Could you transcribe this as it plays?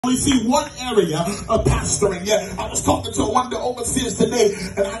We see one area of pastoring. Yeah, I was talking to one of the overseers today,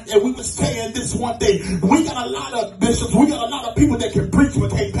 and we were saying this one day. We got a lot of bishops, we got a lot of people that can preach but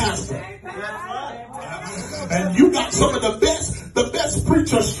can't pastor. And you got some of the best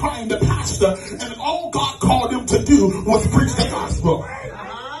preachers trying to pastor, and all God called them to do was preach the gospel.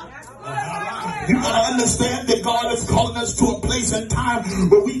 You gotta understand that God is calling us to a place and time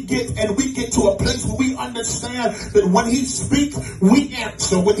where we get to a place where we understand that when He speaks, we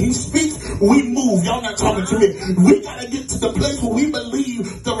answer. When He speaks, we move. Y'all not talking to me. We gotta get to the place where we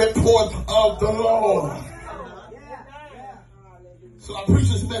believe the report of the Lord. So I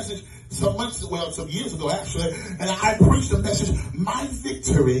preached this message some years ago actually, and I preached the message, my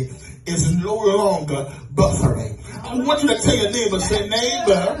victory is no longer buffering. I want you to tell your neighbor, say,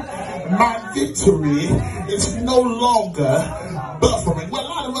 neighbor, my victory is no longer buffering. Well, a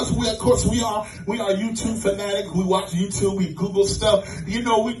lot of us, we are YouTube fanatics. We watch YouTube, we Google stuff. You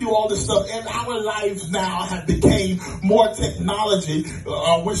know, we do all this stuff, and our lives now have become more technology.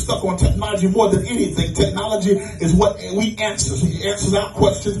 We're stuck on technology more than anything. Technology is what we answer. It answers our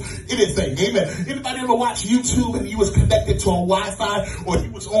questions, anything. Amen. Anybody ever watch YouTube and you was connected to a Wi-Fi, or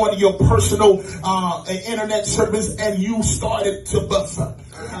you was on your personal internet service and you started to buffer?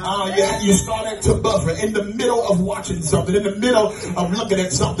 You started to buffer in the middle of watching something, in the middle of looking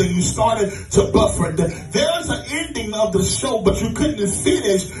at something. You started to buffer. There's an ending of the show, but you couldn't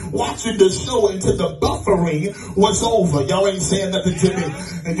finish watching the show until the buffering was over. Y'all ain't saying nothing to me.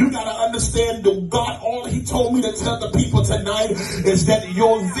 And you got to understand that God, all He told me to tell the people tonight is that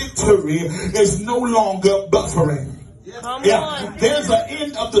your victory is no longer buffering. Yeah, there's an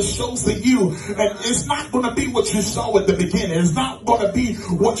end of the show for you, and it's not going to be what you saw at the beginning. It's not going to be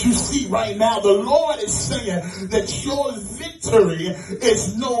what you see right now. The Lord is saying that your victory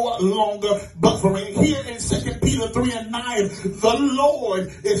is no longer buffering. Here in 2 Peter 3:9, the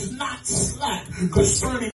Lord is not slack concerning